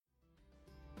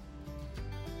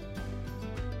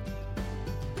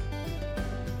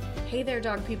Hey there,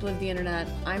 dog people of the internet.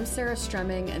 I'm Sarah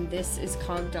Stremming, and this is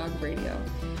Cog Dog Radio.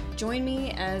 Join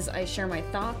me as I share my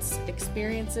thoughts,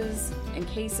 experiences, and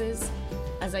cases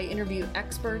as I interview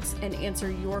experts and answer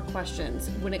your questions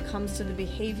when it comes to the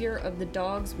behavior of the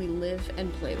dogs we live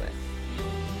and play with.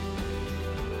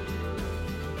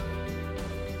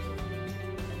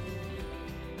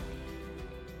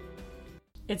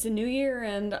 It's a new year,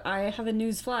 and I have a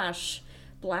news flash.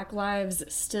 Black lives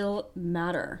still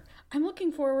matter. I'm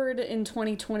looking forward in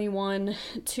 2021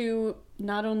 to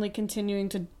not only continuing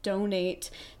to donate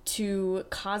to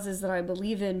causes that I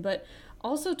believe in, but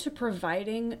also to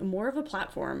providing more of a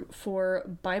platform for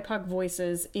BIPOC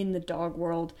voices in the dog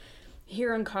world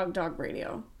here on Cog Dog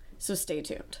Radio. So stay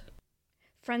tuned.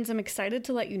 Friends, I'm excited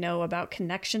to let you know about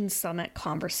Connection Summit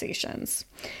Conversations.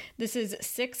 This is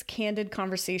 6 candid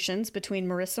conversations between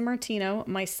Marissa Martino,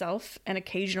 myself, and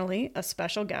occasionally a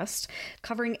special guest,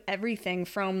 covering everything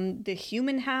from the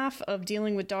human half of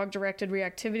dealing with dog-directed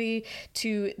reactivity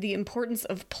to the importance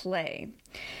of play.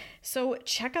 So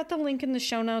check out the link in the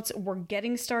show notes. We're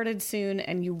getting started soon,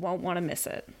 and you won't want to miss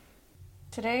it.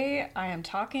 Today, I am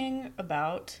talking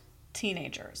about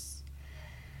teenagers.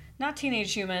 Not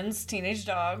teenage humans, teenage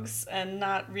dogs, and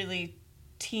not really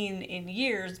teen in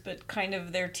years, but kind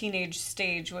of their teenage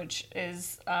stage, which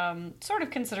is sort of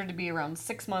considered to be around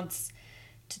 6 months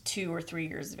to 2 or 3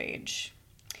 years of age.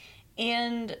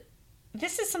 And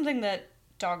this is something that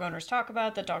dog owners talk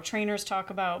about, that dog trainers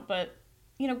talk about, but,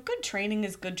 you know, good training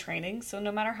is good training, so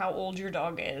no matter how old your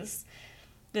dog is,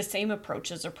 the same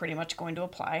approaches are pretty much going to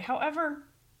apply. However,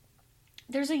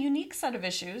 there's a unique set of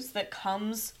issues that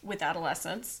comes with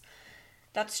adolescence.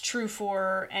 That's true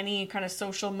for any kind of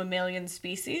social mammalian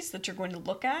species that you're going to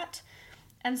look at.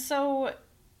 And so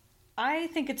I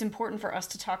think it's important for us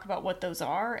to talk about what those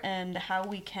are and how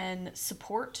we can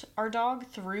support our dog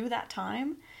through that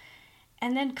time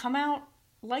and then come out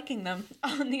liking them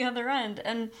on the other end.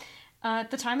 And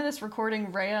at the time of this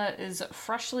recording, Rhea is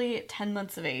freshly 10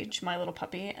 months of age, my little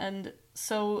puppy. And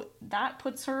so that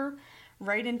puts her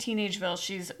right in Teenageville.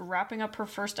 She's wrapping up her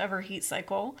first ever heat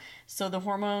cycle, so the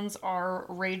hormones are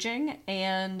raging,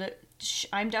 and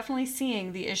I'm definitely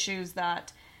seeing the issues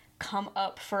that come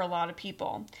up for a lot of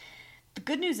people. The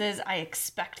good news is I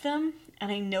expect them,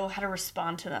 and I know how to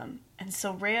respond to them, and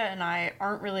so Rhea and I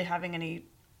aren't really having any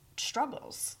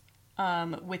struggles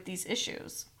with these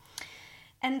issues.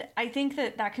 And I think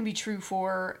that that can be true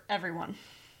for everyone.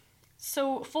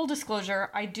 So, full disclosure,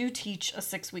 I do teach a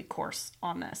 6-week course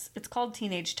on this. It's called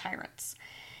Teenage Tyrants.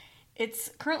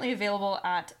 It's currently available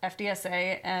at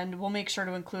FDSA, and we'll make sure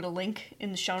to include a link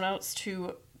in the show notes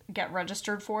to get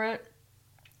registered for it.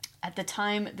 At the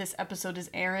time this episode is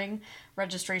airing,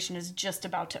 registration is just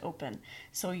about to open,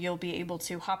 so you'll be able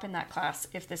to hop in that class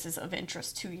if this is of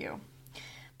interest to you.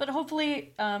 But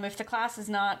hopefully, if the class is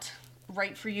not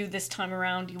right for you this time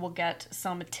around, you will get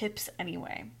some tips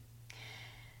anyway.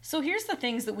 So here's the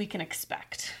things that we can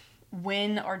expect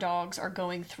when our dogs are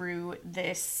going through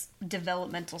this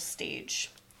developmental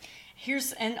stage.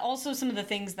 And also some of the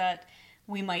things that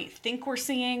we might think we're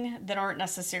seeing that aren't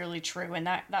necessarily true, and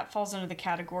that falls under the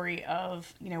category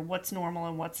of, you know, what's normal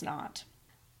and what's not.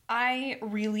 I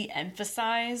really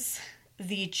emphasize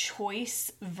the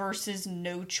choice versus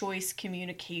no choice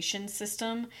communication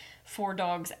system for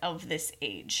dogs of this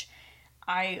age.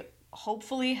 I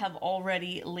hopefully have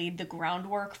already laid the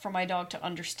groundwork for my dog to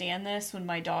understand this when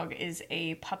my dog is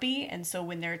a puppy. And so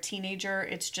when they're a teenager,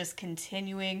 it's just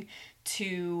continuing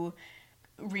to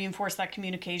reinforce that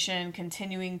communication,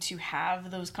 continuing to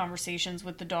have those conversations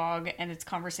with the dog, and it's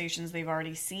conversations they've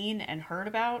already seen and heard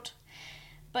about.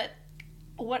 But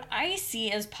what I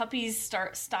see as puppies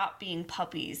stop being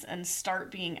puppies and start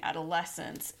being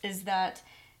adolescents is that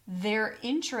their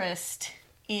interest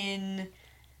in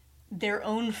their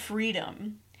own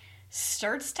freedom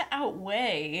starts to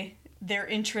outweigh their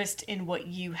interest in what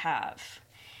you have.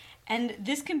 And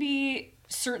this can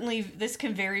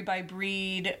vary by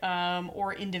breed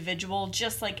or individual,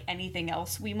 just like anything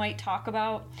else we might talk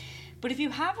about. But if you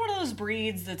have one of those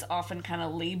breeds that's often kind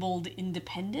of labeled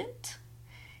independent,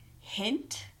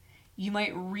 hint, you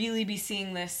might really be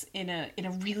seeing this in a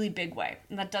really big way.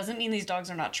 And that doesn't mean these dogs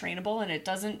are not trainable, and it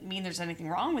doesn't mean there's anything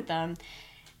wrong with them.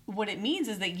 What it means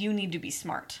is that you need to be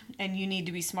smart, and you need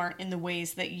to be smart in the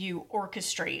ways that you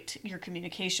orchestrate your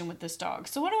communication with this dog.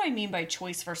 So what do I mean by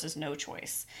choice versus no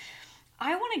choice?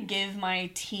 I want to give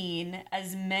my teen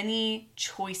as many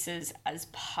choices as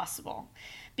possible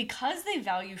because they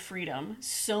value freedom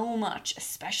so much,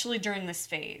 especially during this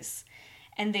phase.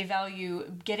 And they value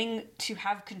getting to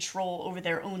have control over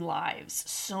their own lives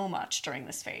so much during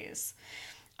this phase.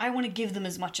 I want to give them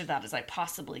as much of that as I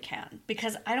possibly can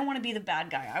because I don't want to be the bad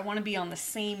guy. I want to be on the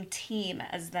same team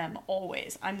as them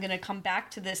always. I'm going to come back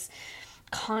to this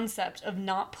concept of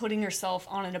not putting yourself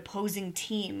on an opposing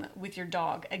team with your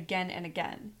dog again and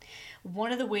again.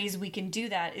 One of the ways we can do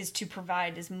that is to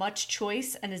provide as much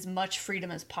choice and as much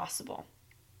freedom as possible.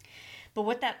 But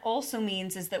what that also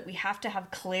means is that we have to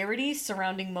have clarity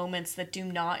surrounding moments that do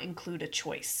not include a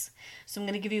choice. So I'm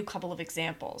going to give you a couple of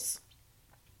examples.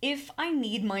 If I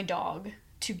need my dog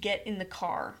to get in the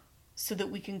car so that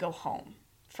we can go home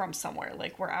from somewhere,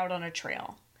 like we're out on a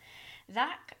trail,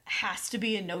 that has to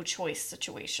be a no choice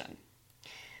situation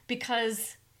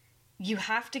because you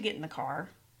have to get in the car.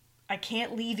 I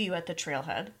can't leave you at the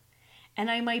trailhead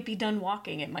and I might be done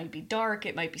walking. It might be dark.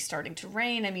 It might be starting to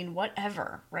rain. I mean,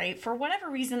 whatever, right? For whatever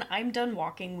reason, I'm done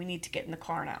walking. We need to get in the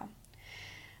car now.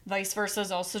 Vice versa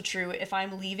is also true. If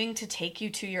I'm leaving to take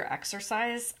you to your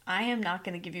exercise, I am not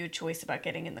going to give you a choice about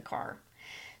getting in the car.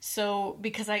 So,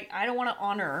 because I don't want to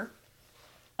honor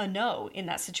a no in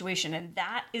that situation. And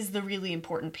that is the really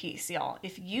important piece, y'all.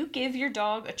 If you give your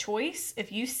dog a choice,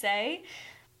 if you say,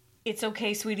 it's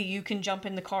okay, sweetie, you can jump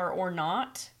in the car or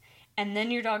not, and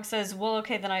then your dog says, well,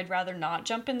 okay, then I'd rather not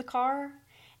jump in the car,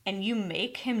 and you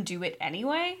make him do it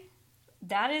anyway,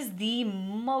 that is the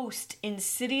most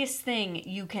insidious thing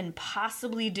you can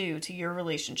possibly do to your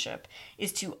relationship,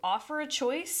 is to offer a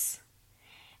choice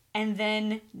and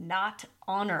then not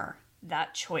honor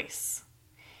that choice.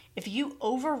 If you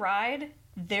override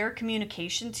their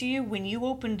communication to you when you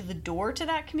opened the door to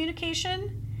that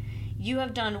communication, you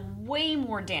have done way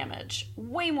more damage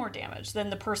than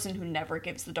the person who never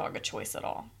gives the dog a choice at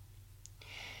all.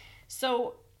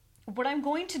 So what I'm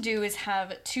going to do is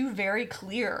have two very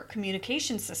clear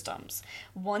communication systems.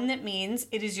 One that means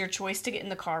it is your choice to get in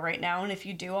the car right now, and if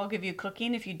you do, I'll give you a cookie,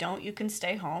 and if you don't, you can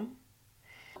stay home.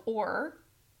 Or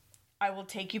I will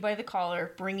take you by the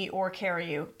collar, bring you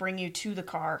to the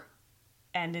car,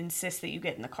 and insist that you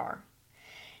get in the car.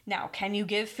 Now, can you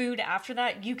give food after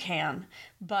that? You can,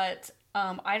 but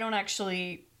I don't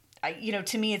actually...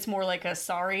 to me, it's more like a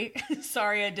sorry,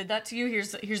 I did that to you.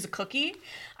 Here's a cookie.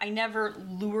 I never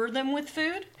lure them with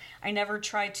food. I never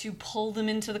try to pull them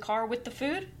into the car with the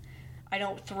food. I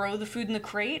don't throw the food in the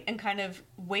crate and kind of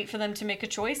wait for them to make a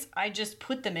choice. I just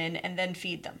put them in and then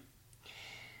feed them.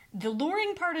 The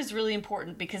luring part is really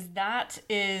important because that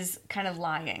is kind of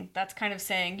lying. That's kind of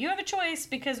saying you have a choice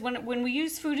because when we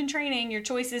use food in training, your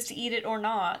choice is to eat it or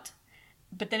not.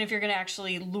 But then if you're going to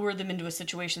actually lure them into a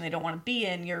situation they don't want to be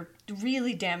in, you're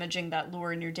really damaging that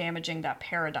lure and you're damaging that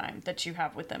paradigm that you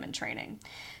have with them in training.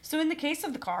 So in the case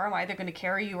of the car, I'm either going to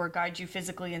carry you or guide you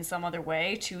physically in some other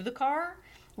way to the car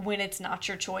when it's not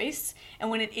your choice. And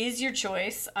when it is your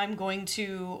choice, I'm going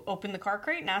to open the car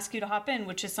crate and ask you to hop in,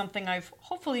 which is something I've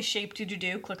hopefully shaped you to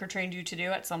do, clicker trained you to do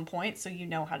at some point, so you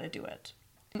know how to do it.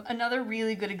 Another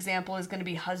really good example is going to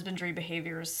be husbandry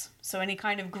behaviors. So any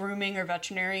kind of grooming or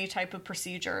veterinary type of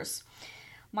procedures.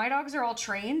 My dogs are all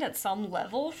trained at some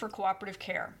level for cooperative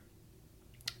care,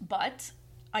 but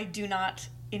I do not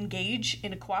engage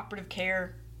in a cooperative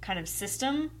care kind of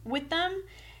system with them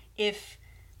if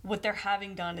what they're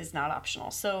having done is not optional.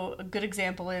 So a good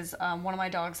example is one of my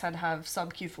dogs had to have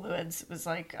sub-Q fluids. It was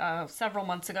like several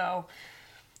months ago,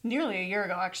 nearly a year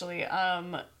ago actually,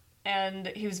 and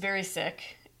he was very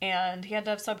sick. And he had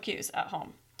to have sub-Qs at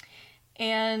home.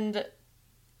 And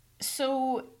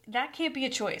so that can't be a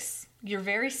choice. You're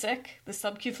very sick. The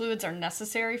sub-Q fluids are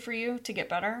necessary for you to get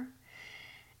better.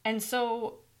 And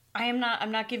so I'm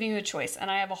not giving you a choice. And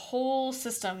I have a whole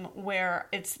system where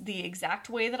it's the exact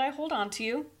way that I hold on to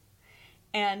you.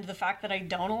 And the fact that I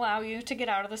don't allow you to get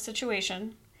out of the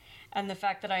situation. And the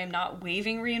fact that I am not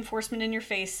waving reinforcement in your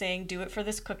face saying, do it for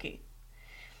this cookie.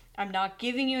 I'm not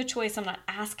giving you a choice. I'm not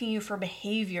asking you for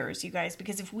behaviors, you guys,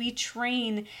 because if we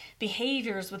train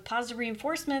behaviors with positive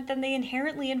reinforcement, then they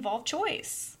inherently involve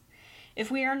choice.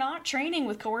 If we are not training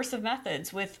with coercive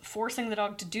methods, with forcing the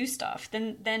dog to do stuff,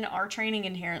 then our training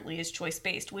inherently is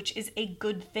choice-based, which is a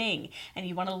good thing, and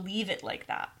you want to leave it like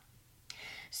that.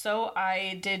 So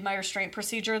I did my restraint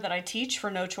procedure that I teach for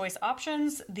no choice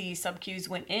options. The sub-Qs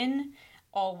went in.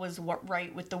 All was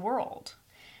right with the world.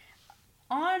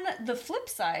 On the flip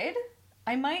side,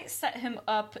 I might set him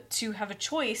up to have a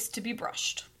choice to be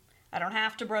brushed. I don't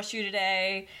have to brush you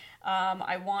today.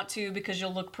 I want to because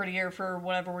you'll look prettier for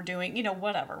whatever we're doing.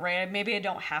 Whatever, right? Maybe I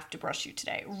don't have to brush you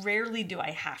today. Rarely do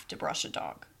I have to brush a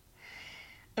dog,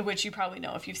 which you probably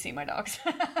know if you've seen my dogs.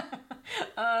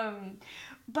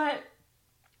 But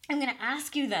I'm going to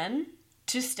ask you then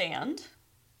to stand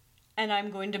and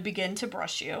I'm going to begin to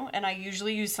brush you. And I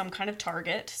usually use some kind of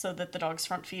target so that the dog's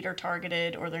front feet are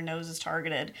targeted or their nose is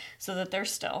targeted so that they're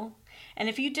still. And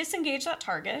if you disengage that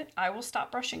target, I will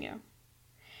stop brushing you.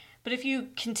 But if you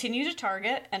continue to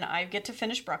target and I get to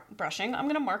finish brushing, I'm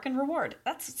going to mark and reward.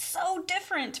 That's so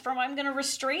different from I'm going to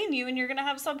restrain you and you're going to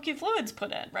have sub-Q fluids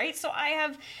put in, right? So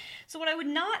what I would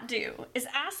not do is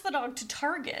ask the dog to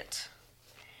target,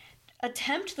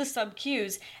 attempt the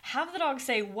sub-Qs, have the dog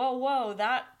say, whoa,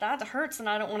 that hurts and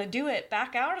I don't want to do it,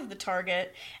 back out of the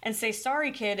target and say,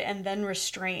 sorry, kid, and then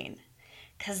restrain.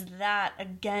 Because that,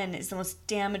 again, is the most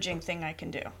damaging thing I can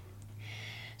do.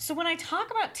 So when I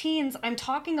talk about teens, I'm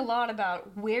talking a lot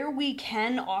about where we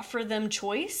can offer them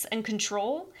choice and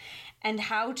control and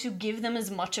how to give them as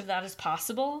much of that as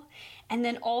possible. And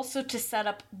then also to set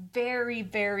up very,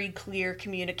 very clear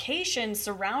communication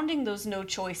surrounding those no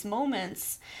choice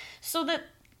moments so that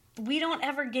we don't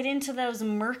ever get into those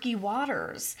murky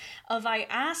waters of I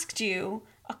asked you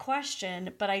a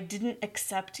question, but I didn't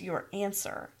accept your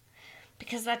answer.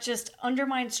 Because that just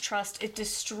undermines trust. It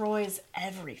destroys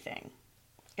everything.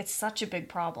 It's such a big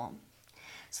problem.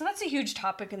 So that's a huge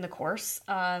topic in the course,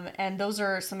 and those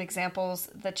are some examples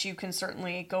that you can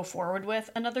certainly go forward with.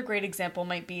 Another great example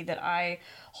might be that I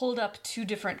hold up 2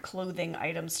 different clothing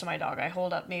items to my dog. I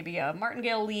hold up maybe a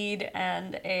martingale lead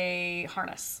and a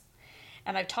harness.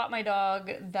 And I've taught my dog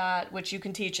that, which you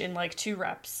can teach in like 2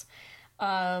 reps,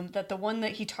 that the one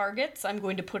that he targets, I'm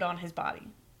going to put on his body.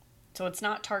 So it's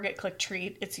not target, click,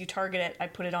 treat. It's you target it, I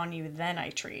put it on you, then I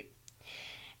treat.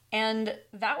 And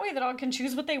that way the dog can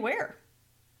choose what they wear.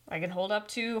 I can hold up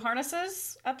 2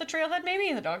 harnesses at the trailhead maybe,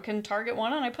 and the dog can target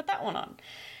one and I put that one on.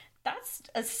 That's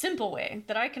a simple way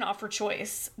that I can offer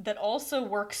choice that also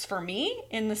works for me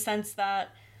in the sense that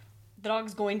the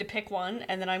dog's going to pick one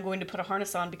and then I'm going to put a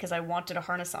harness on because I wanted a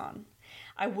harness on.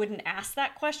 I wouldn't ask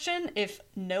that question if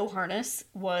no harness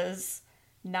was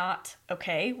not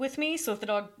okay with me. So if the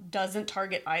dog doesn't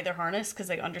target either harness because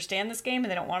they understand this game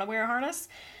and they don't want to wear a harness,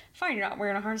 fine, you're not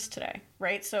wearing a harness today,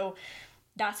 right? So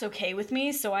that's okay with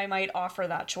me, so I might offer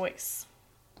that choice.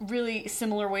 Really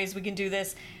similar ways we can do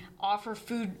this, offer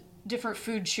different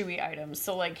food chewy items.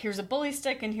 So like, here's a bully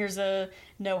stick and here's a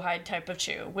no-hide type of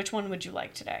chew. Which one would you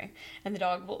like today? And the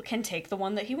dog can take the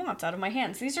one that he wants out of my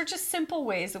hands. These are just simple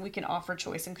ways that we can offer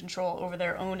choice and control over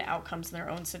their own outcomes in their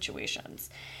own situations.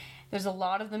 There's a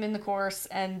lot of them in the course,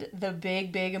 and the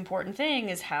big, big important thing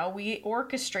is how we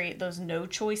orchestrate those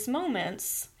no-choice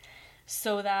moments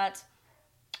so that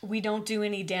we don't do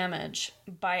any damage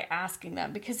by asking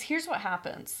them. Because here's what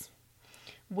happens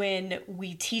when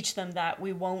we teach them that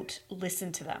we won't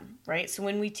listen to them, right? So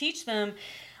when we teach them,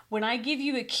 when I give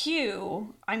you a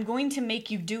cue, I'm going to make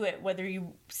you do it whether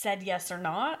you said yes or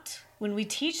not. When we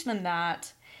teach them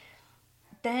that,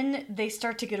 then they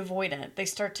start to get avoidant. They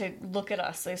start to look at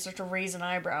us. They start to raise an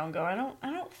eyebrow and go, I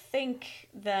don't think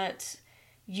that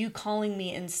you calling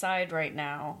me inside right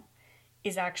now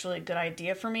is actually a good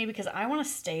idea for me because I want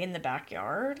to stay in the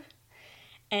backyard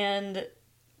and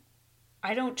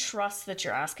I don't trust that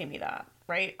you're asking me that,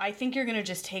 right? I think you're going to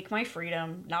just take my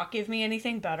freedom, not give me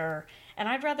anything better, and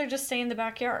I'd rather just stay in the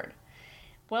backyard.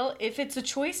 Well, if it's a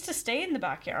choice to stay in the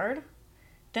backyard,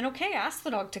 then okay, ask the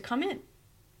dog to come in,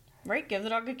 right? Give the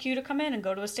dog a cue to come in and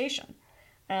go to a station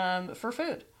for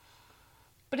food.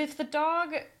 But if the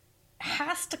dog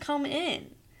has to come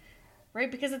in, right,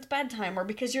 because it's bedtime or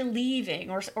because you're leaving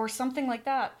or something like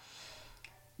that,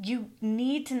 you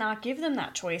need to not give them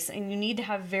that choice, and you need to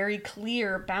have very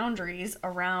clear boundaries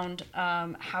around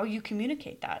how you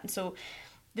communicate that. And so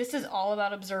this is all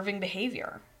about observing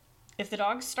behavior. If the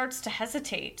dog starts to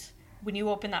hesitate when you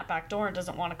open that back door and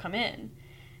doesn't want to come in,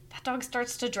 that dog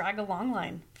starts to drag a long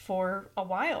line for a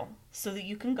while so that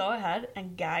you can go ahead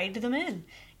and guide them in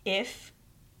if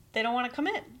they don't want to come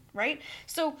in, right?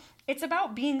 So it's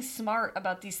about being smart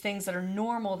about these things that are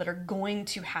normal, that are going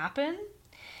to happen.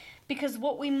 Because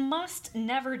what we must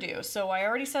never do, so I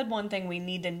already said one thing we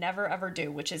need to never ever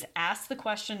do, which is ask the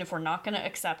question if we're not going to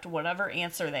accept whatever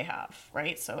answer they have,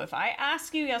 right? So if I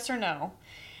ask you yes or no,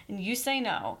 and you say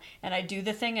no, and I do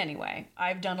the thing anyway,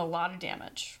 I've done a lot of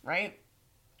damage, right?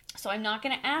 So I'm not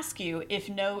going to ask you if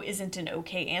no isn't an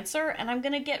okay answer, and I'm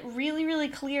going to get really, really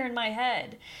clear in my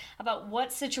head about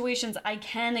what situations I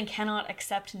can and cannot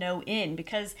accept no in,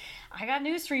 because I got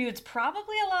news for you, it's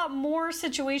probably a lot more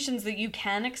situations that you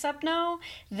can accept no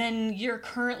than you're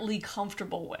currently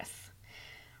comfortable with,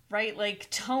 right? Like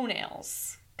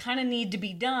toenails kind of need to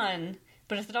be done,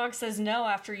 but if the dog says no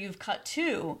after you've cut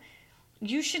 2,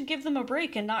 you should give them a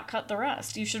break and not cut the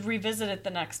rest. You should revisit it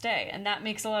the next day. And that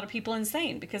makes a lot of people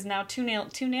insane because now two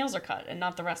nails are cut and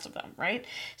not the rest of them, right?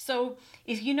 So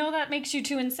if you know that makes you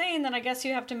too insane, then I guess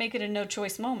you have to make it a no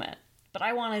choice moment. But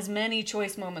I want as many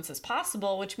choice moments as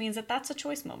possible, which means that that's a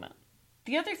choice moment.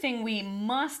 The other thing we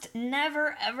must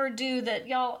never ever do that,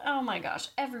 y'all, oh my gosh,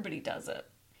 everybody does it,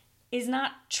 is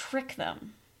not trick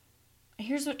them.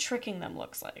 Here's what tricking them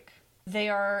looks like. They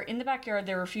are in the backyard,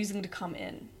 they're refusing to come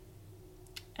in.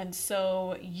 And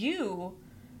so you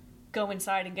go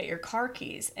inside and get your car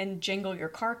keys and jingle your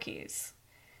car keys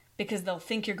because they'll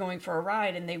think you're going for a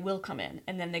ride and they will come in.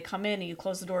 And then they come in and you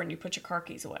close the door and you put your car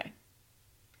keys away.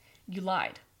 You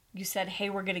lied. You said, hey,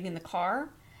 we're getting in the car.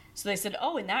 So they said,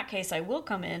 oh, in that case, I will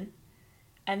come in.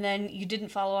 And then you didn't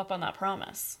follow up on that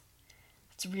promise.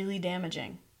 It's really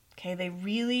damaging. Okay,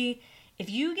 if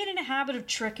you get in a habit of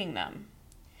tricking them,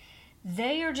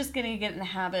 they are just going to get in the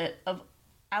habit of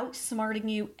outsmarting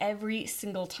you every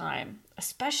single time.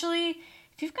 Especially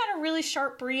if you've got a really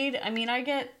sharp breed. I mean, I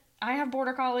have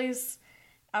border collies.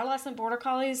 Adolescent border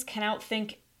collies can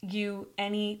outthink you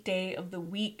any day of the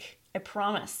week. I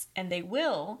promise. And they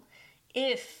will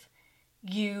if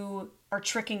you are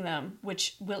tricking them,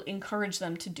 which will encourage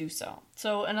them to do so.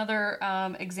 So another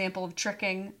example of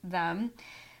tricking them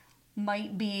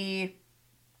might be,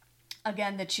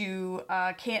 again, that you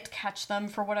can't catch them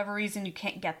for whatever reason. You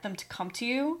can't get them to come to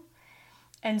you.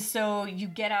 And so you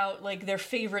get out like their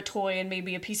favorite toy and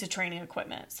maybe a piece of training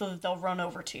equipment so that they'll run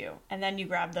over to you. And then you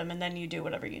grab them and then you do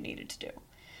whatever you needed to do.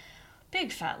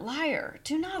 Big fat liar.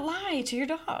 Do not lie to your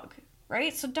dog,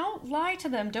 right? So don't lie to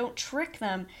them. Don't trick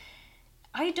them.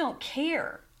 I don't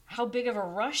care how big of a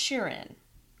rush you're in,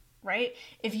 right?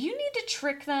 If you need to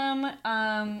trick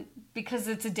them because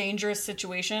it's a dangerous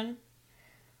situation,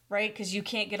 right? Because you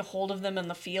can't get a hold of them in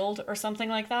the field or something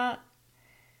like that,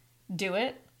 do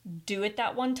it. Do it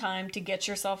that one time to get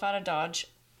yourself out of Dodge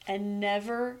and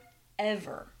never,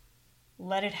 ever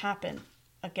let it happen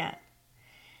again.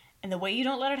 And the way you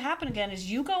don't let it happen again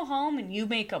is you go home and you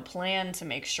make a plan to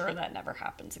make sure that never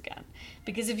happens again.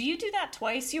 Because if you do that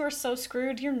twice, you are so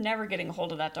screwed, you're never getting a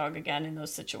hold of that dog again in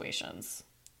those situations.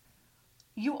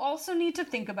 You also need to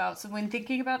think about, so when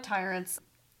thinking about tyrants,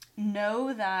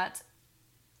 know that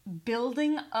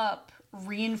building up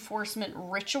reinforcement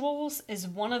rituals is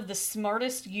one of the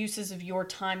smartest uses of your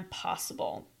time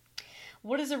possible.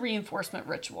 What is a reinforcement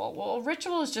ritual? Well, a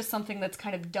ritual is just something that's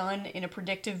kind of done in a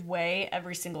predictive way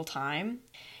every single time.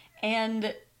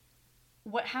 And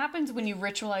what happens when you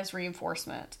ritualize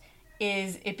reinforcement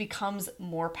is it becomes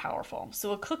more powerful.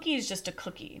 So a cookie is just a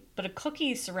cookie, but a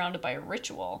cookie surrounded by a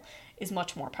ritual is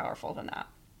much more powerful than that.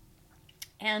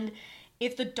 And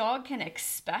if the dog can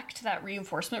expect that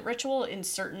reinforcement ritual in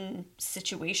certain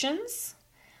situations,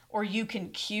 or you can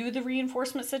cue the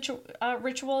reinforcement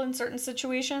ritual in certain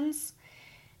situations,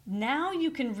 now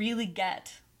you can really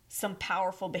get some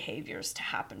powerful behaviors to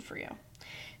happen for you.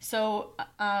 So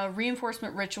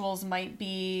reinforcement rituals might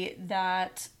be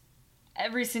that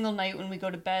every single night when we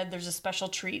go to bed, there's a special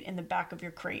treat in the back of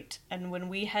your crate. And when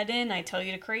we head in, I tell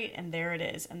you to crate, and there it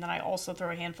is. And then I also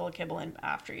throw a handful of kibble in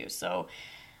after you. So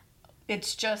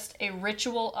it's just a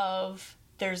ritual of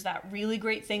there's that really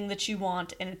great thing that you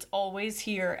want, and it's always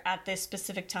here at this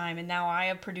specific time. And now I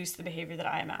have produced the behavior that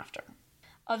I am after.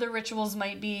 Other rituals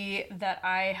might be that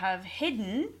I have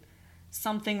hidden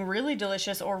something really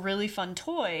delicious or really fun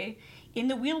toy in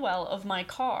the wheel well of my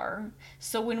car.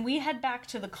 So when we head back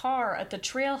to the car at the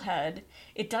trailhead,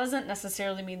 it doesn't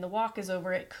necessarily mean the walk is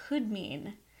over. It could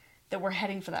mean that we're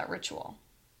heading for that ritual.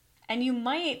 And you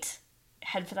might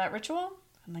head for that ritual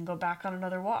and then go back on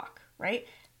another walk, right?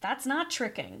 That's not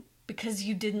tricking because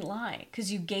you didn't lie,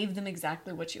 because you gave them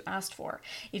exactly what you asked for.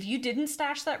 If you didn't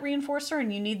stash that reinforcer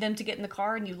and you need them to get in the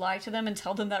car and you lie to them and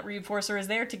tell them that reinforcer is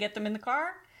there to get them in the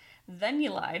car, then you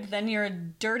lied. Then you're a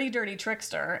dirty, dirty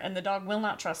trickster and the dog will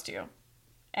not trust you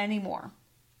anymore.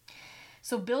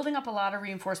 So building up a lot of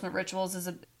reinforcement rituals is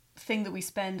a thing that we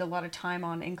spend a lot of time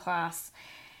on in class.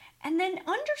 And then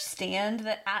understand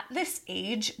that at this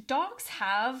age, dogs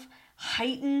have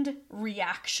heightened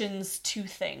reactions to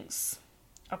things.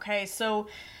 Okay, so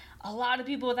a lot of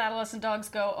people with adolescent dogs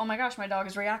go, oh my gosh, my dog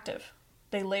is reactive.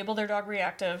 They label their dog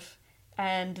reactive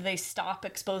and they stop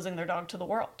exposing their dog to the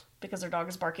world because their dog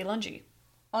is barky lungy.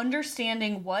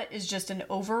 Understanding what is just an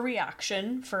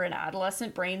overreaction for an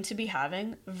adolescent brain to be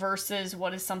having versus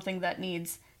what is something that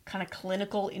needs kind of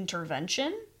clinical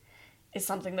intervention is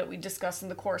something that we discuss in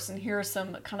the course. And here are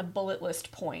some kind of bullet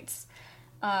list points.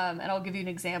 And I'll give you an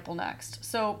example next.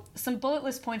 So some bullet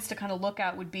list points to kind of look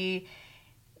at would be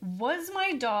Was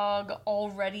my dog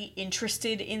already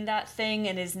interested in that thing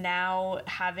and is now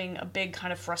having a big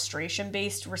kind of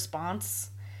frustration-based response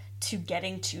to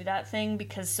getting to that thing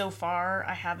because so far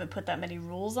I haven't put that many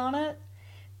rules on it?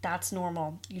 That's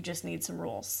normal. You just need some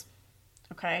rules.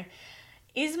 Okay?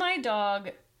 Is my dog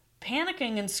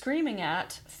panicking and screaming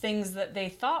at things that they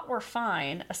thought were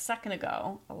fine a second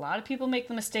ago? A lot of people make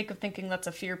the mistake of thinking that's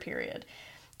a fear period.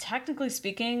 Technically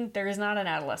speaking, there is not an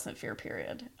adolescent fear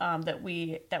period that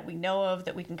we know of,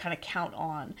 that we can kind of count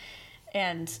on.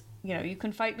 And, you know, you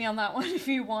can fight me on that one if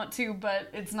you want to, but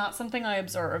it's not something I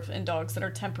observe in dogs that are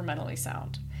temperamentally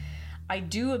sound. I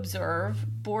do observe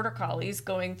border collies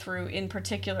going through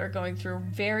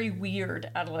very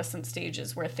weird adolescent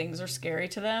stages where things are scary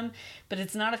to them, but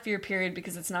it's not a fear period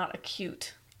because it's not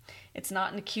acute. It's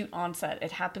not an acute onset.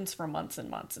 It happens for months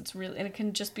and months. And it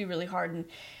can just be really hard. And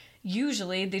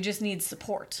usually they just need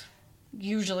support.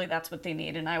 Usually that's what they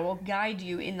need. And I will guide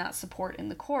you in that support in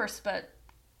the course, but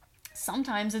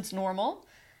sometimes it's normal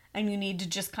and you need to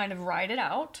just kind of ride it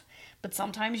out. But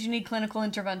sometimes you need clinical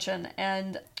intervention.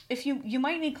 And if you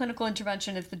might need clinical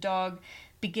intervention if the dog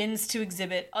begins to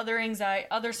exhibit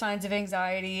other signs of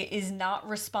anxiety, is not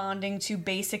responding to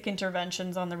basic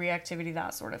interventions on the reactivity,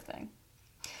 that sort of thing.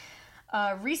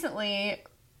 Recently,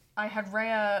 I had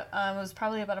Rhea, it was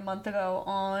probably about a month ago,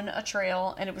 on a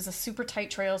trail, and it was a super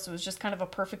tight trail, so it was just kind of a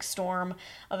perfect storm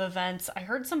of events. I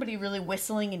heard somebody really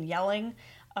whistling and yelling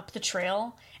up the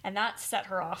trail, and that set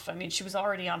her off. I mean, she was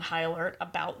already on high alert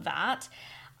about that.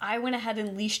 I went ahead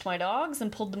and leashed my dogs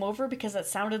and pulled them over because it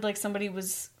sounded like somebody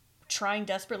was trying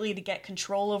desperately to get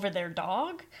control over their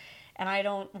dog, and I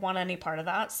don't want any part of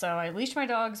that. So I leashed my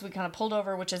dogs, we kind of pulled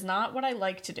over, which is not what I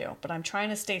like to do, but I'm trying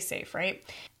to stay safe, right?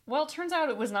 Well, it turns out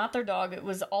it was not their dog. It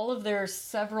was all of their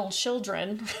several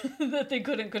children that they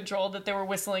couldn't control, that they were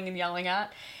whistling and yelling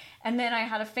at. And then I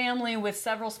had a family with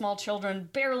several small children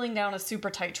barreling down a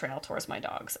super tight trail towards my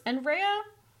dogs. And Rhea,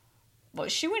 well,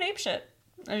 she went apeshit.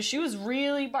 She was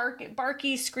really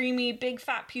barky, screamy, big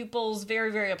fat pupils,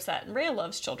 very, very upset. And Rhea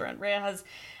loves children. Rhea has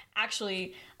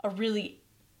actually a really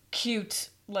cute,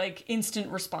 like,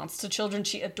 instant response to children.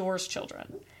 She adores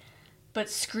children. But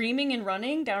screaming and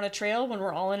running down a trail when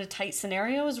we're all in a tight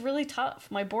scenario is really tough.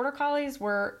 My border collies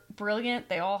were brilliant.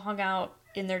 They all hung out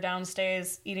in their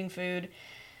downstays eating food.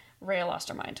 Rhea lost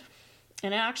her mind.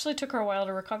 And it actually took her a while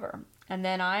to recover. And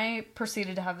then I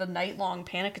proceeded to have a night-long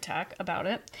panic attack about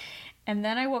it. And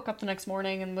then I woke up the next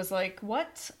morning and was like,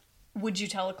 what would you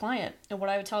tell a client? And what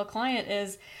I would tell a client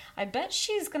is, I bet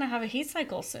she's going to have a heat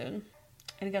cycle soon.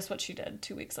 And guess what she did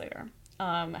 2 weeks later?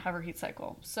 Have her heat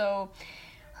cycle. So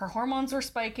her hormones were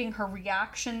spiking. Her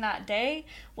reaction that day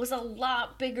was a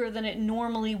lot bigger than it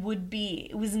normally would be.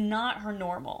 It was not her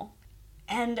normal.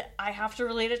 And I have to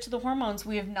relate it to the hormones.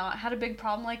 We have not had a big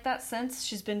problem like that since.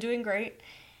 She's been doing great.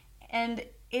 And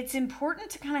it's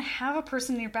important to kind of have a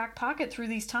person in your back pocket through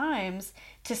these times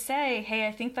to say, hey,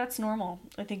 I think that's normal.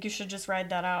 I think you should just ride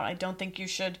that out. I don't think you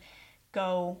should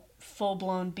go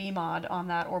full-blown BMOD on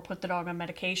that or put the dog on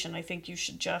medication. I think you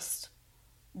should just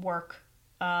work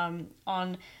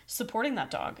on supporting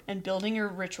that dog and building your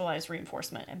ritualized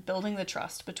reinforcement and building the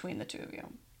trust between the two of you.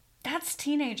 That's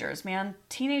teenagers, man.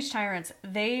 Teenage tyrants.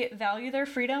 They value their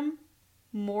freedom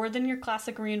more than your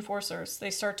classic reinforcers. They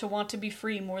start to want to be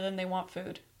free more than they want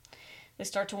food. They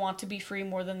start to want to be free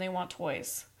more than they want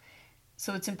toys.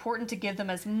 So it's important to give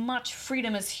them as much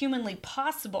freedom as humanly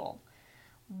possible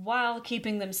while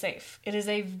keeping them safe. It is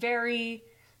a very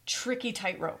tricky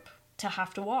tightrope to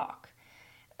have to walk.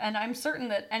 And I'm certain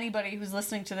that anybody who's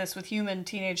listening to this with human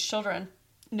teenage children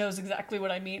knows exactly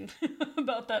what I mean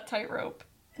about that tightrope.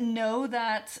 Know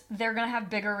that they're going to have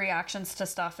bigger reactions to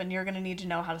stuff and you're going to need to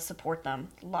know how to support them.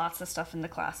 Lots of stuff in the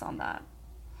class on that.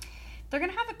 They're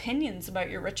going to have opinions about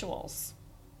your rituals.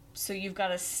 So you've got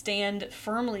to stand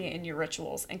firmly in your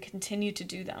rituals and continue to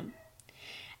do them.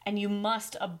 And you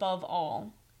must, above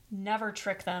all, never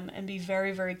trick them and be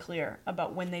very, very clear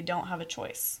about when they don't have a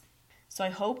choice. So I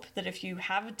hope that if you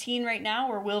have a teen right now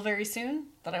or will very soon,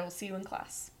 that I will see you in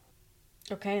class.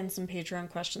 Okay, and some Patreon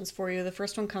questions for you. The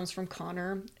first one comes from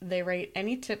Connor. They write,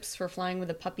 any tips for flying with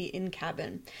a puppy in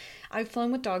cabin? I've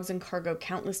flown with dogs in cargo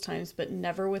countless times, but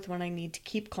never with when I need to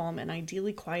keep calm and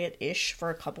ideally quiet-ish for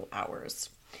a couple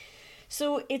hours.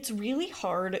 So it's really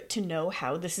hard to know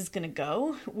how this is going to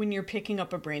go when you're picking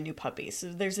up a brand new puppy.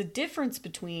 So there's a difference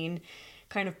between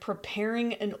kind of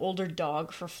preparing an older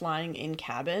dog for flying in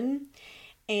cabin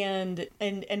and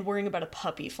worrying about a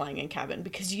puppy flying in cabin,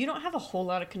 because you don't have a whole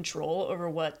lot of control over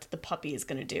what the puppy is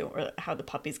going to do or how the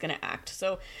puppy is going to act.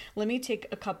 So let me take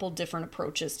a couple different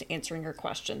approaches to answering your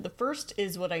question. The first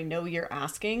is what I know you're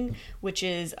asking, which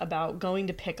is about going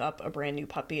to pick up a brand new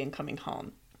puppy and coming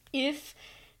home. If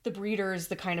the breeder is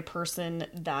the kind of person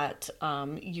that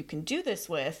you can do this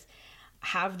with,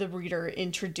 have the breeder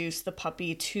introduce the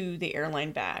puppy to the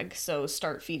airline bag. So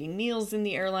start feeding meals in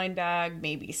the airline bag,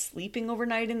 maybe sleeping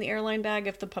overnight in the airline bag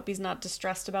if the puppy's not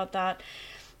distressed about that.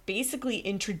 Basically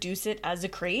introduce it as a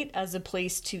crate, as a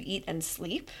place to eat and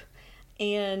sleep.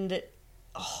 And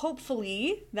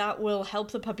hopefully that will help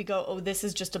the puppy go, oh, this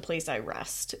is just a place I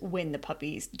rest when the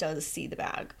puppy does see the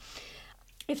bag.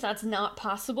 If that's not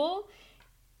possible,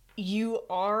 you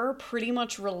are pretty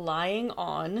much relying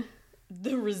on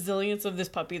the resilience of this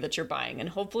puppy that you're buying. And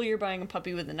hopefully you're buying a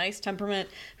puppy with a nice temperament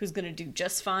who's going to do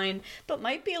just fine, but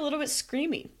might be a little bit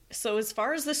screamy. So as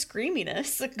far as the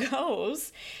screaminess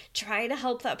goes, try to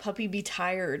help that puppy be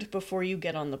tired before you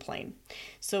get on the plane.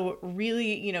 So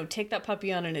really, take that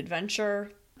puppy on an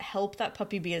adventure, help that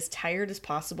puppy be as tired as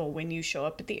possible when you show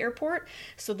up at the airport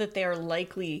so that they are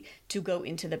likely to go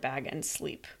into the bag and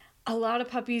sleep. A lot of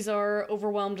puppies are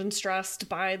overwhelmed and stressed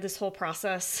by this whole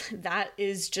process. That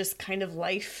is just kind of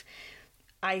life.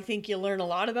 I think you'll learn a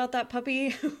lot about that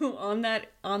puppy on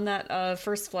that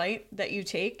first flight that you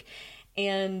take.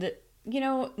 And,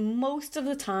 most of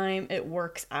the time it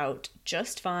works out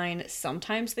just fine.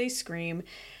 Sometimes they scream.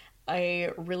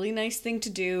 A really nice thing to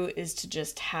do is to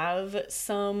just have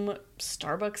some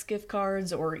Starbucks gift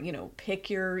cards or, pick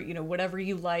your, whatever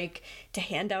you like to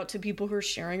hand out to people who are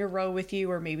sharing a row with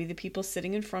you, or maybe the people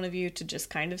sitting in front of you, to just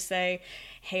kind of say,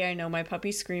 hey, I know my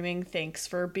puppy's screaming. Thanks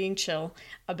for being chill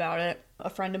about it. A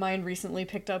friend of mine recently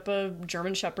picked up a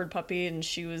German Shepherd puppy, and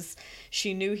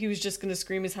she knew he was just going to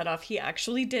scream his head off. He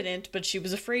actually didn't, but she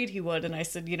was afraid he would. And I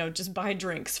said, just buy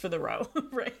drinks for the row,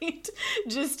 right?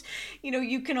 Just,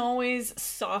 you can always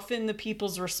soften the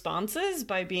people's responses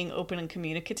by being open and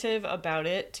communicative about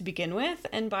it to begin with,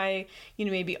 and by,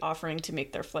 maybe offering to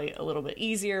make their flight a little bit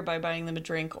easier by buying them a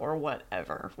drink or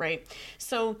whatever, right?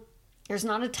 So there's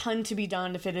not a ton to be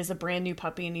done if it is a brand new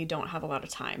puppy and you don't have a lot of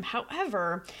time.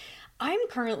 However, I'm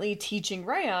currently teaching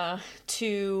Rhea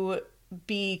to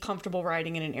be comfortable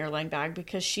riding in an airline bag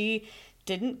because she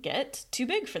didn't get too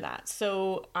big for that.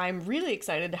 So I'm really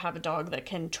excited to have a dog that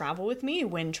can travel with me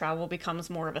when travel becomes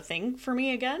more of a thing for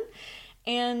me again.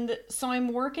 And so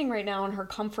I'm working right now on her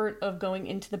comfort of going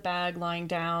into the bag, lying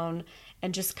down,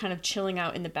 and just kind of chilling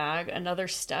out in the bag. Another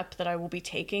step that I will be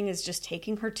taking is just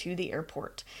taking her to the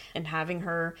airport and having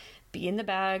her be in the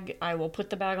bag. I will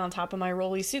put the bag on top of my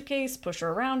rolly suitcase, push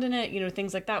her around in it,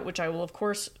 things like that, which I will, of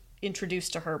course, introduce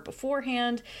to her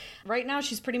beforehand. Right now,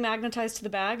 she's pretty magnetized to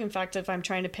the bag. In fact, if I'm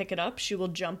trying to pick it up, she will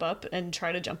jump up and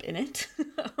try to jump in it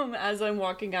as I'm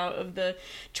walking out of the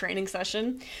training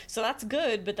session. So that's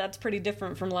good, but that's pretty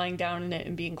different from lying down in it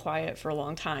and being quiet for a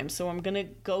long time. So I'm going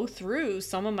to go through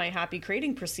some of my happy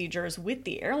crating procedures with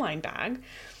the airline bag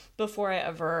before I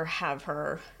ever have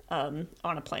her on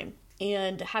a plane.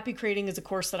 And happy crating is a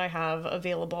course that I have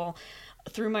available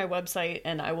through my website,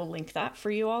 and I will link that for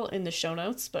you all in the show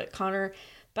notes. But Connor,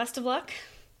 best of luck.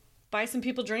 Buy some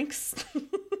people drinks.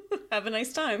 Have a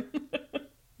nice time.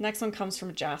 Next one comes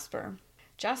from Jasper.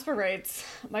 Jasper writes,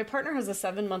 my partner has a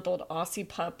 7-month-old Aussie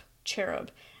pup,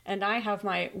 Cherub, and I have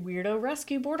my weirdo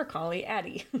rescue border collie,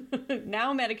 Addie,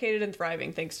 now medicated and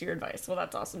thriving thanks to your advice. Well,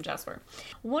 that's awesome, Jasper.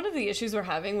 One of the issues we're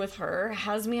having with her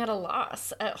has me at a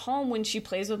loss. At home, when she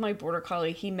plays with my border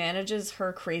collie, he manages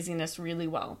her craziness really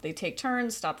well. They take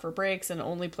turns, stop for breaks, and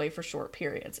only play for short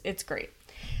periods. It's great.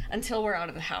 Until we're out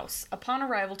of the house. Upon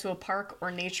arrival to a park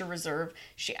or nature reserve,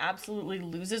 she absolutely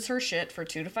loses her shit for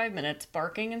 2 to 5 minutes,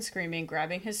 barking and screaming,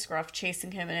 grabbing his scruff,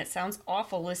 chasing him, and it sounds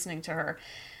awful listening to her.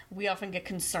 We often get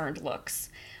concerned looks.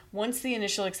 Once the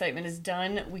initial excitement is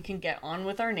done, we can get on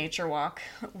with our nature walk,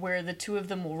 where the two of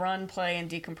them will run, play,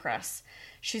 and decompress.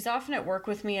 She's often at work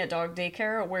with me at dog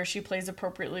daycare, where she plays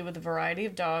appropriately with a variety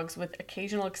of dogs with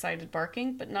occasional excited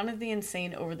barking, but none of the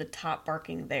insane over-the-top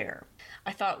barking there.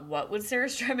 I thought, what would Sarah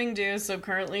Strebbing do? So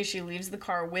currently she leaves the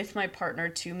car with my partner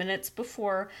 2 minutes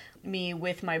before me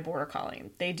with my border collie.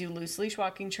 They do loose leash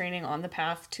walking training on the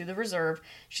path to the reserve.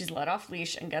 She's let off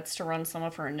leash and gets to run some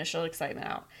of her initial excitement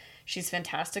out. She's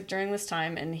fantastic during this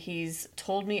time, and he's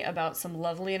told me about some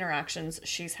lovely interactions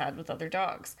she's had with other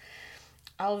dogs.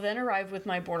 I'll then arrive with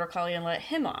my border collie and let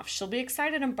him off. She'll be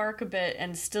excited and bark a bit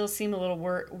and still seem a little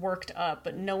worked up,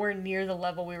 but nowhere near the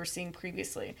level we were seeing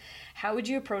previously. How would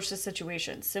you approach this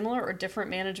situation? Similar or different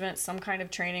management, some kind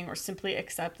of training, or simply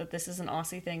accept that this is an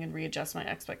Aussie thing and readjust my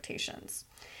expectations?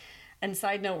 And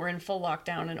side note, we're in full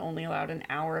lockdown and only allowed an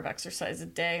hour of exercise a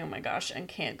day. Oh my gosh, and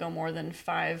can't go more than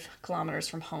 5 kilometers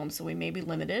from home. So we may be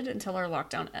limited until our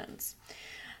lockdown ends.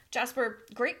 Jasper,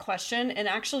 great question. And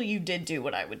actually, you did do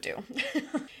what I would do.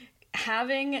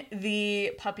 Having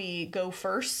the puppy go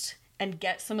first and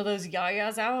get some of those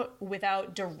yayas out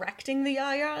without directing the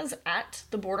yayas at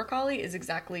the border collie is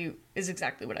exactly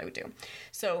what I would do.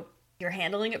 So you're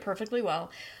handling it perfectly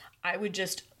well. I would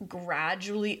just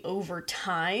gradually over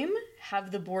time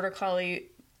have the border collie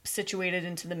situated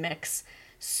into the mix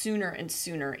sooner and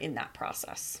sooner in that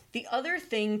process. The other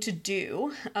thing to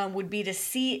do would be to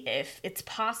see if it's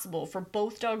possible for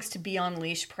both dogs to be on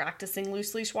leash practicing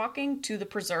loose leash walking to the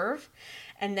preserve,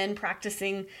 and then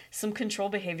practicing some control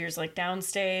behaviors like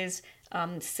downstays,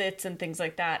 sits, and things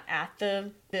like that at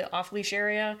the off leash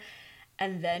area.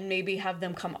 And then maybe have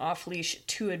them come off leash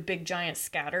to a big giant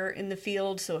scatter in the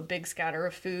field, so a big scatter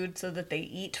of food so that they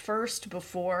eat first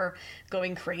before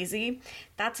going crazy.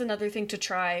 That's another thing to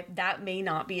try. That may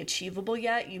not be achievable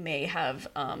yet. You may have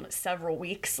several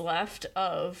weeks left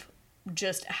of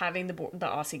just having the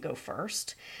Aussie go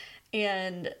first.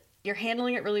 And you're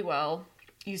handling it really well.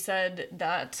 You said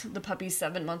that the puppy's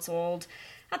 7 months old.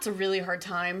 That's a really hard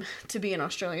time to be an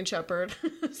Australian Shepherd.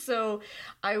 So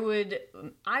I would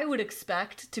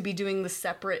expect to be doing the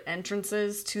separate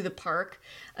entrances to the park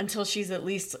until she's at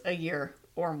least a year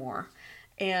or more.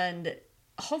 And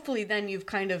hopefully then you've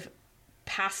kind of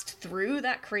passed through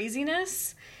that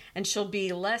craziness and she'll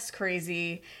be less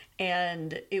crazy,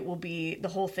 and the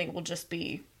whole thing will just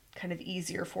be kind of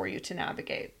easier for you to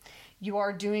navigate. You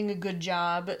are doing a good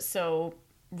job, so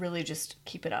really just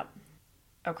keep it up.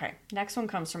 Okay, next one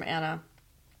comes from Anna,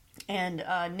 and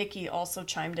Nikki also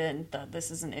chimed in that this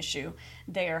is an issue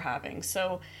they are having.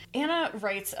 So Anna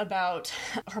writes about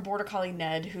her border collie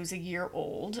Ned, who's a year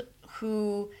old,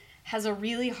 who has a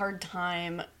really hard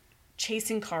time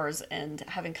chasing cars and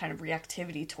having kind of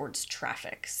reactivity towards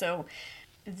traffic. So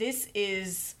this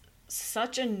is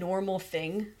such a normal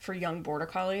thing for young border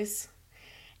collies,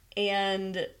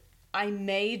 and I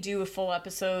may do a full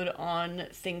episode on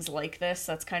things like this.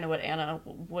 That's kind of what Anna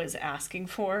was asking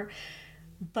for.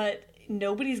 But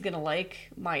nobody's going to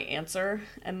like my answer.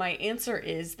 And my answer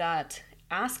is that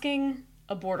asking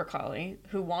a border collie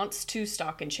who wants to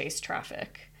stalk and chase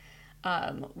traffic,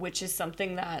 which is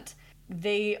something that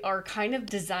they are kind of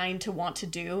designed to want to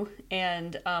do.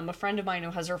 And a friend of mine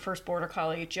who has her first border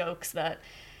collie jokes that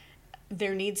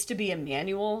there needs to be a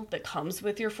manual that comes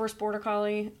with your first border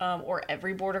collie, or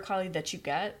every border collie that you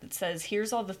get, that says,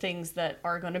 here's all the things that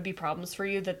are going to be problems for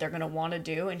you that they're going to want to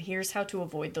do, and here's how to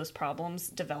avoid those problems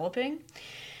developing.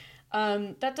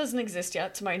 That doesn't exist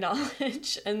yet, to my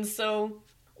knowledge. And so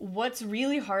what's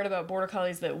really hard about border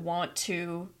collies that want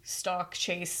to stalk,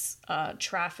 chase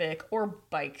traffic or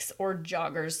bikes or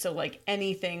joggers, so like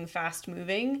anything fast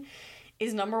moving,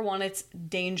 is number one, it's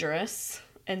dangerous.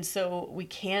 And so we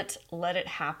can't let it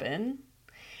happen.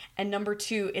 And number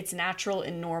two, it's natural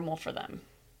and normal for them.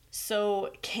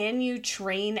 So can you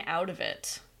train out of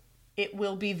it? It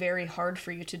will be very hard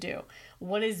for you to do.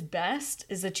 What is best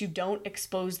is that you don't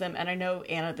expose them. And I know,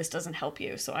 Anna, this doesn't help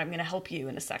you, so I'm going to help you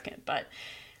in a second. But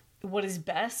what is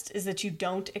best is that you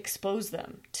don't expose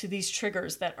them to these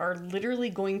triggers that are literally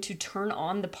going to turn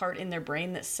on the part in their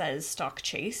brain that says stalk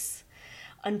chase,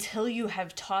 until you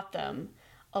have taught them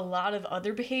a lot of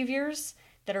other behaviors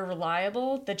that are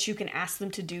reliable that you can ask them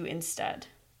to do instead,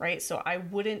 right? So I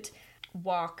wouldn't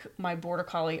walk my border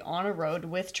collie on a road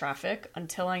with traffic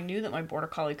until I knew that my border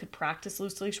collie could practice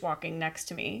loose leash walking next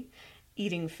to me,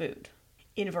 eating food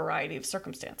in a variety of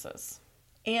circumstances.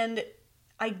 And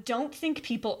I don't think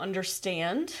people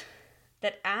understand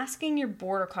that asking your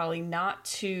border collie not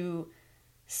to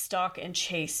stalk and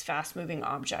chase fast-moving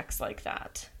objects like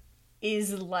that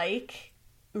is like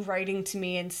writing to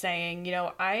me and saying, you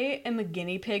know, I am a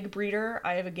guinea pig breeder.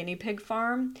 I have a guinea pig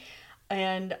farm,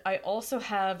 and I also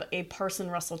have a Parson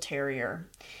Russell Terrier.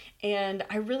 And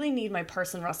I really need my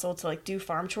Parson Russell to like do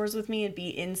farm chores with me and be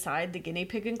inside the guinea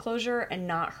pig enclosure and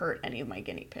not hurt any of my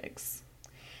guinea pigs.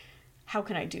 How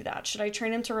can I do that? Should I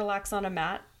train him to relax on a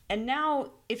mat? And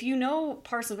now, if you know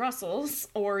Parson Russells,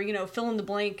 or, you know, fill in the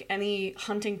blank, any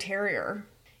hunting terrier,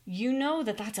 you know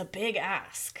that that's a big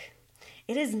ask.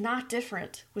 It is not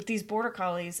different with these border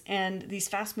collies and these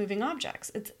fast-moving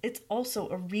objects. It's also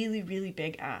a really, really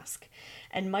big ask,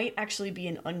 and might actually be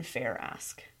an unfair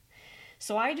ask.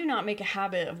 So I do not make a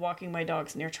habit of walking my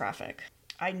dogs near traffic.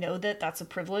 I know that that's a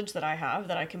privilege that I have,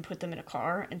 that I can put them in a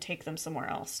car and take them somewhere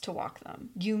else to walk them.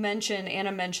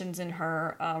 Anna mentions in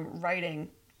her writing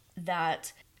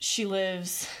that she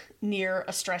lives near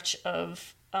a stretch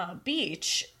of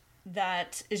beach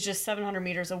that is just 700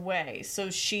 meters away. So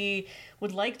she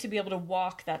would like to be able to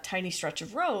walk that tiny stretch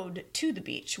of road to the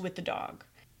beach with the dog.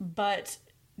 But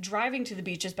driving to the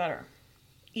beach is better,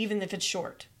 even if it's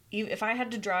short. If I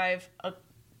had to drive a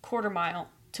quarter mile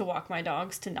to walk my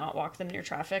dogs, to not walk them near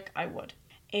traffic, I would.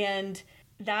 And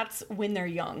that's when they're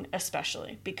young,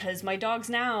 especially, because my dogs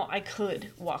now, I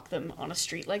could walk them on a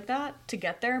street like that to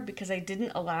get there because I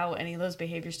didn't allow any of those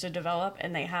behaviors to develop,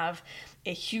 and they have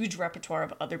a huge repertoire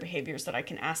of other behaviors that I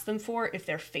can ask them for if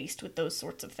they're faced with those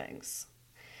sorts of things.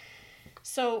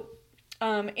 So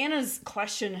Anna's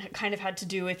question kind of had to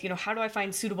do with, how do I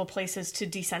find suitable places to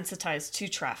desensitize to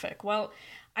traffic? Well,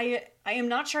 I am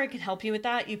not sure I can help you with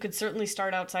that. You could certainly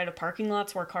start outside of parking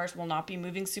lots where cars will not be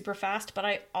moving super fast, but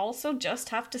I also just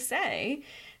have to say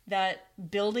that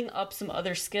building up some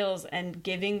other skills and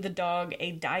giving the dog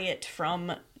a diet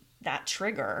from that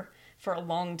trigger for a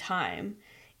long time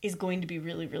is going to be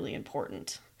really, really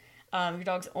important. Your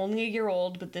dog's only a year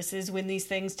old, but this is when these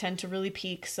things tend to really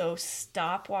peak, so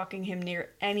stop walking him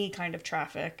near any kind of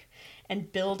traffic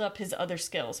and build up his other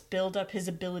skills. Build up his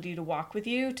ability to walk with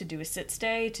you, to do a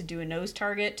sit-stay, to do a nose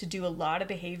target, to do a lot of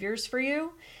behaviors for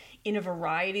you in a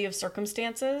variety of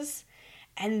circumstances.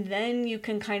 And then you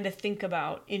can kind of think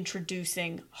about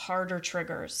introducing harder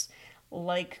triggers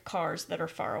like cars that are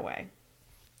far away.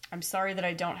 I'm sorry that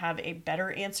I don't have a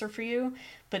better answer for you,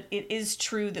 but it is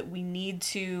true that we need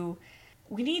to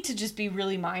just be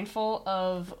really mindful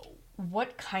of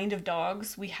what kind of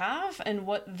dogs we have and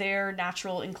what their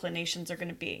natural inclinations are going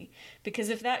to be. Because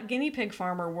if that guinea pig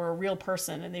farmer were a real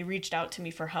person and they reached out to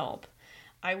me for help,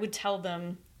 I would tell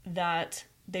them that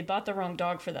they bought the wrong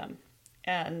dog for them.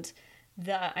 And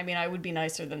that, I would be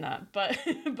nicer than that, but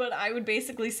I would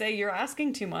basically say you're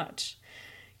asking too much.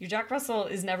 Your Jack Russell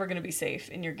is never going to be safe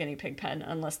in your guinea pig pen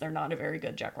unless they're not a very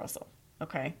good Jack Russell.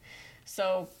 Okay?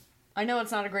 So I know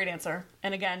it's not a great answer.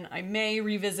 And again, I may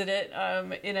revisit it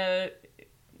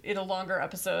in a longer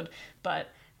episode, but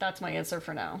that's my answer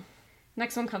for now.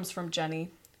 Next one comes from Jenny.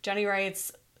 Jenny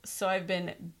writes, so I've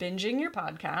been binging your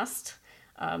podcast.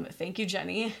 Thank you,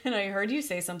 Jenny. And I heard you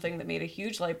say something that made a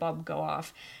huge light bulb go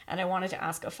off, and I wanted to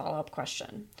ask a follow-up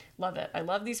question. Love it. I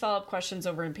love these follow-up questions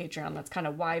over in Patreon. That's kind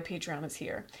of why Patreon is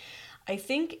here. I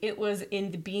think it was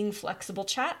in the Being Flexible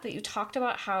chat that you talked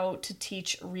about how to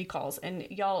teach recalls. And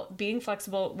y'all, Being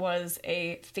Flexible was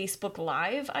a Facebook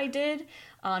Live I did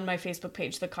on my Facebook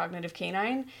page, The Cognitive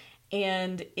Canine.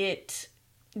 And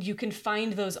you can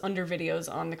find those under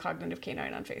videos on The Cognitive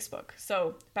Canine on Facebook.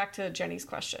 So back to Jenny's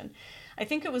question. I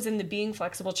think it was in the Being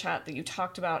Flexible chat that you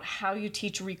talked about how you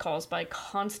teach recalls by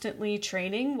constantly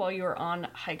training while you're on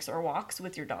hikes or walks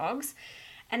with your dogs,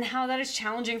 and how that is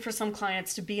challenging for some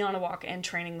clients to be on a walk and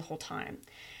training the whole time.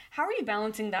 How are you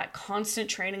balancing that constant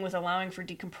training with allowing for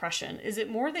decompression? Is it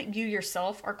more that you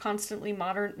yourself are constantly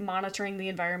monitoring the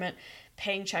environment,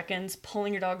 paying check-ins,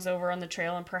 pulling your dogs over on the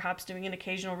trail, and perhaps doing an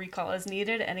occasional recall as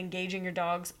needed and engaging your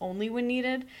dogs only when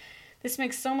needed? This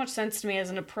makes so much sense to me as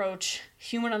an approach,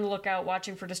 human on the lookout,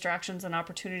 watching for distractions and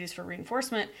opportunities for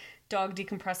reinforcement, dog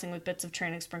decompressing with bits of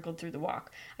training sprinkled through the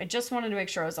walk. I just wanted to make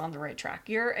sure I was on the right track.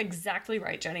 You're exactly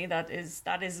right, Jenny. That is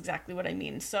exactly what I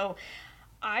mean. So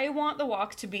I want the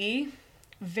walk to be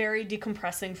very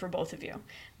decompressing for both of you.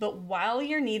 But while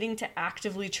you're needing to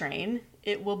actively train,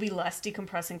 it will be less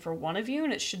decompressing for one of you,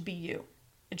 and it should be you.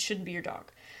 It shouldn't be your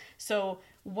dog. So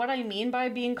what I mean by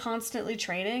being constantly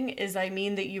training is I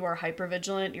mean that you are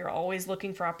hypervigilant, you're always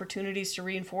looking for opportunities to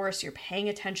reinforce, you're paying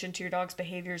attention to your dog's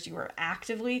behaviors, you are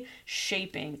actively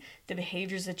shaping the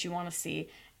behaviors that you want to see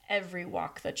every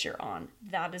walk that you're on.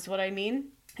 That is what I mean.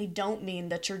 I don't mean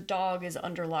that your dog is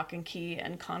under lock and key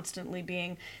and constantly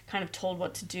being kind of told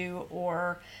what to do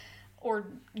or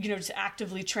just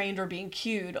actively trained or being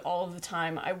cued all of the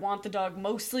time. I want the dog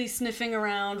mostly sniffing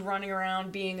around, running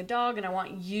around, being a dog, and I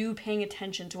want you paying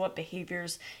attention to what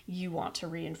behaviors you want to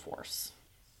reinforce.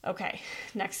 Okay,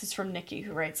 next is from Nikki,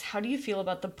 who writes, how do you feel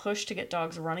about the push to get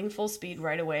dogs running full speed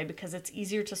right away because it's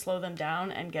easier to slow them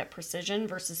down and get precision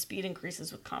versus speed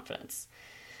increases with confidence?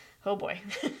 Oh boy,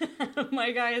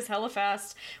 my guy is hella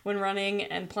fast when running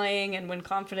and playing, and when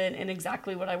confident in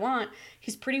exactly what I want.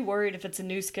 He's pretty worried if it's a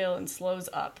new skill and slows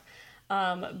up,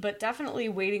 but definitely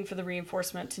waiting for the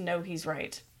reinforcement to know he's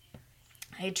right.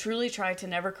 I truly try to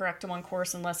never correct him on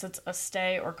course unless it's a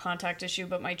stay or contact issue,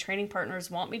 but my training partners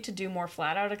want me to do more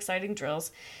flat out exciting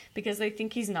drills because they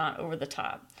think he's not over the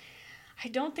top. I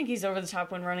don't think he's over the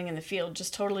top when running in the field,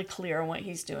 just totally clear on what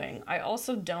he's doing. I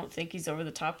also don't think he's over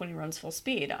the top when he runs full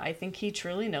speed. I think he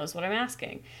truly knows what I'm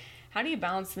asking. How do you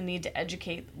balance the need to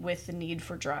educate with the need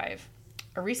for drive?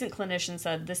 A recent clinician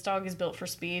said, "This dog is built for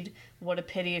speed. What a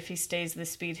pity if he stays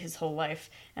this speed his whole life."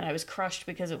 And I was crushed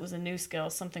because it was a new skill,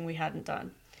 something we hadn't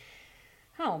done.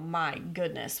 Oh my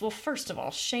goodness. Well, first of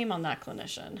all, shame on that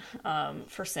clinician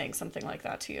for saying something like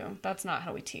that to you. That's not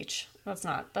how we teach. That's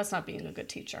not being a good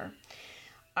teacher.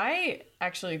 I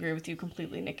actually agree with you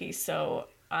completely, Nikki. So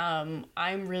I'm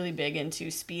really big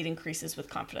into speed increases with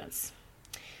confidence.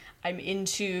 I'm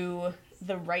into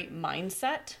the right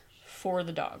mindset for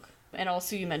the dog. And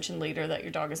also you mentioned later that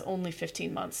your dog is only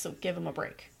 15 months, so give him a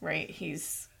break, right?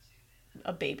 He's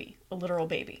a baby, a literal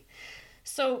baby.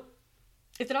 So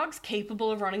if the dog's capable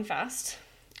of running fast,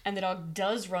 and the dog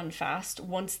does run fast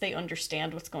once they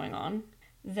understand what's going on,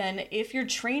 then if your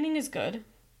training is good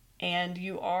and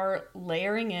you are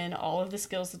layering in all of the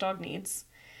skills the dog needs,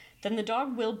 then the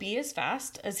dog will be as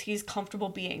fast as he's comfortable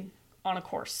being on a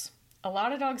course. A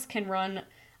lot of dogs can run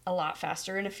a lot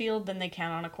faster in a field than they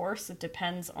can on a course. It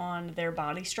depends on their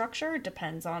body structure. It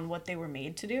depends on what they were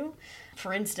made to do.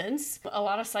 For instance, a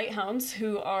lot of sight hounds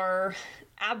who are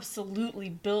absolutely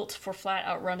built for flat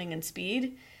out running and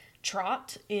speed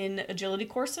trot in agility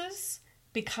courses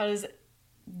because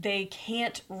they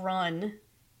can't run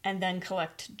and then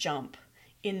collect jump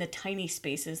in the tiny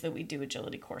spaces that we do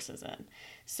agility courses in.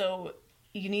 So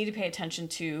you need to pay attention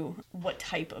to what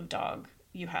type of dog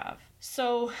you have.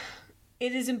 So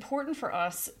it is important for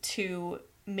us to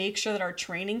make sure that our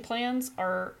training plans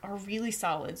are really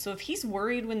solid. So if he's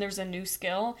worried when there's a new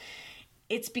skill,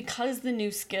 it's because the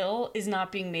new skill is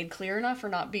not being made clear enough or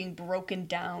not being broken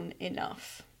down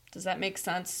enough. Does that make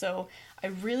sense? So I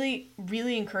really,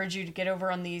 really encourage you to get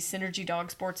over on the Synergy Dog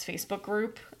Sports Facebook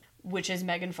group, which is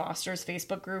Megan Foster's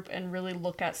Facebook group, and really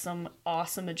look at some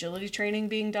awesome agility training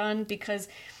being done, because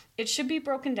it should be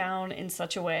broken down in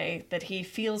such a way that he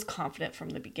feels confident from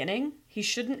the beginning. He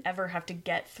shouldn't ever have to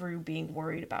get through being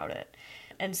worried about it.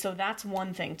 And so that's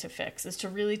one thing to fix, is to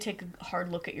really take a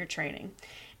hard look at your training.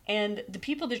 And the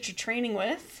people that you're training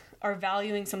with are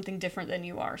valuing something different than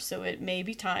you are. So it may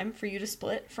be time for you to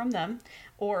split from them,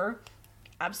 or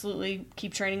absolutely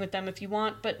keep training with them if you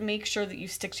want, but make sure that you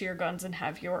stick to your guns and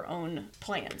have your own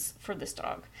plans for this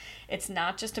dog. It's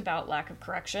not just about lack of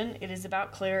correction, it is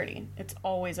about clarity. It's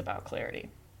always about clarity.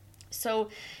 So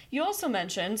you also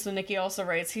mentioned, so Nikki also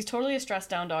writes, he's totally a stressed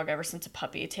down dog ever since a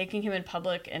puppy. Taking him in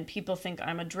public and people think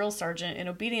I'm a drill sergeant in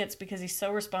obedience because he's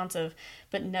so responsive,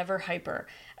 but never hyper.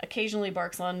 Occasionally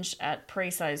barks lunge at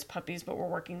prey-sized puppies, but we're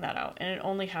working that out. And it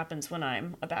only happens when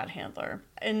I'm a bad handler.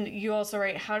 And you also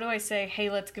write, how do I say, hey,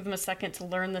 let's give him a second to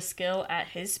learn the skill at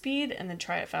his speed and then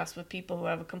try it fast with people who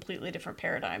have a completely different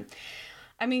paradigm?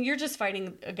 I mean, you're just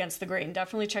fighting against the grain.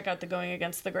 Definitely check out the Going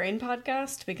Against the Grain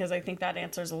podcast, because I think that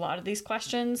answers a lot of these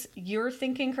questions. You're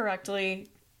thinking correctly.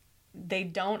 They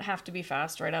don't have to be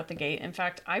fast right out the gate. In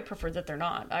fact, I prefer that they're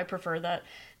not. I prefer that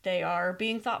they are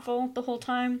being thoughtful the whole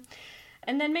time.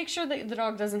 And then make sure that the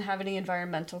dog doesn't have any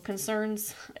environmental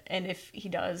concerns. And if he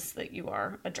does, that you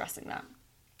are addressing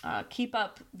that. Keep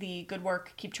up the good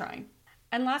work. Keep trying.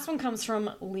 And last one comes from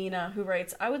Lena, who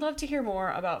writes, I would love to hear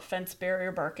more about fence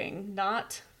barrier barking.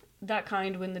 Not that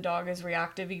kind when the dog is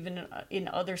reactive, even in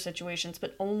other situations,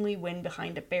 but only when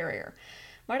behind a barrier.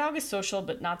 My dog is social,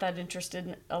 but not that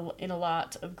interested in a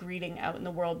lot of greeting out in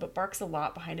the world, but barks a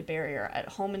lot behind a barrier. At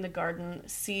home in the garden,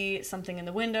 see something in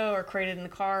the window or crated in the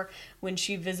car when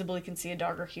she visibly can see a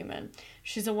dog or human.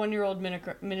 She's a 1-year-old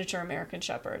miniature American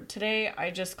Shepherd. Today, I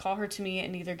just call her to me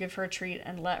and either give her a treat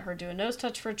and let her do a nose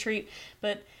touch for a treat,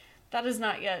 but that does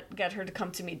not yet get her to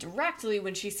come to me directly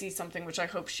when she sees something, which I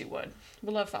hope she would.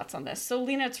 We'll love thoughts on this. So,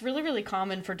 Lena, it's really, really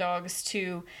common for dogs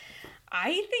to,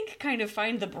 I think, kind of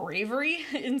find the bravery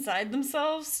inside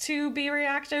themselves to be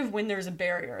reactive when there's a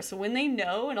barrier. So when they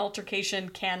know an altercation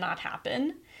cannot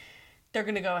happen, they're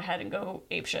going to go ahead and go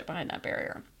apeshit behind that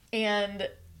barrier. And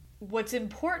what's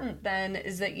important then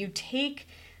is that you take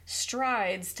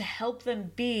strides to help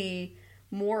them be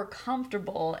more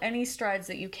comfortable, any strides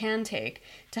that you can take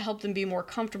to help them be more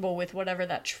comfortable with whatever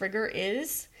that trigger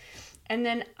is. And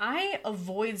then I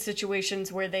avoid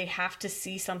situations where they have to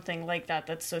see something like that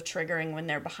that's so triggering when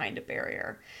they're behind a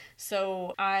barrier.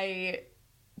 So I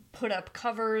put up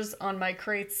covers on my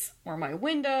crates or my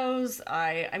windows.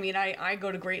 I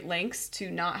go to great lengths to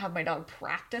not have my dog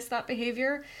practice that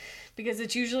behavior, because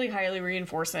it's usually highly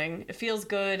reinforcing. It feels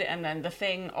good, and then the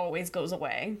thing always goes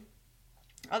away.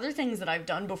 Other things that I've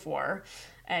done before,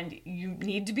 and you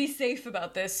need to be safe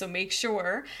about this, so make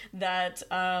sure that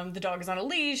the dog is on a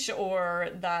leash or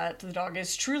that the dog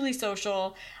is truly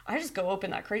social. I just go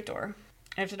open that crate door.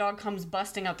 And if the dog comes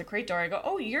busting out the crate door, I go,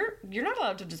 oh, you're not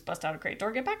allowed to just bust out a crate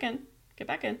door. Get back in. Get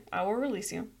back in. I will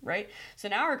release you, right? So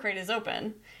now our crate is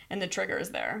open and the trigger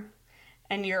is there.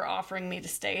 and you're offering me to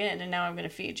stay in, and now I'm going to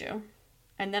feed you.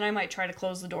 And then I might try to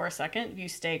close the door a second. If you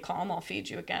stay calm, I'll feed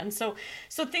you again. So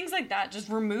things like that, just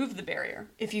remove the barrier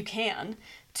if you can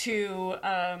to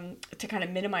kind of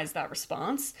minimize that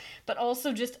response, but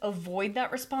also just avoid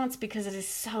that response because it is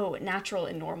so natural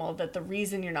and normal that the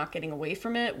reason you're not getting away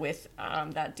from it with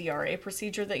that DRA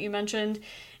procedure that you mentioned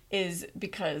is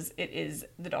because it is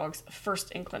the dog's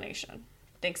first inclination.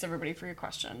 Thanks everybody for your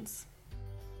questions.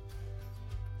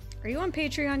 Are you on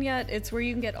Patreon yet? It's where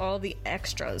you can get all the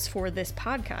extras for this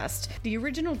podcast. The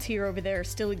original tier over there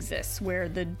still exists, where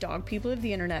the dog people of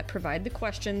the internet provide the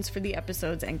questions for the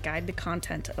episodes and guide the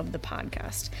content of the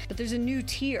podcast. But there's a new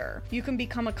tier. You can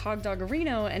become a Cog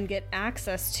Doggerino and get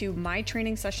access to my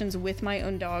training sessions with my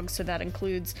own dog, so that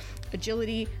includes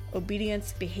agility,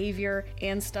 obedience, behavior,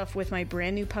 and stuff with my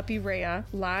brand new puppy Rhea,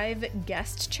 live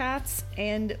guest chats,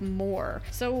 and more.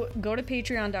 So go to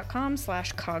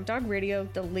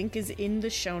patreon.com/cogdogradio. The link is in the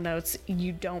show notes.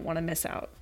 You don't want to miss out.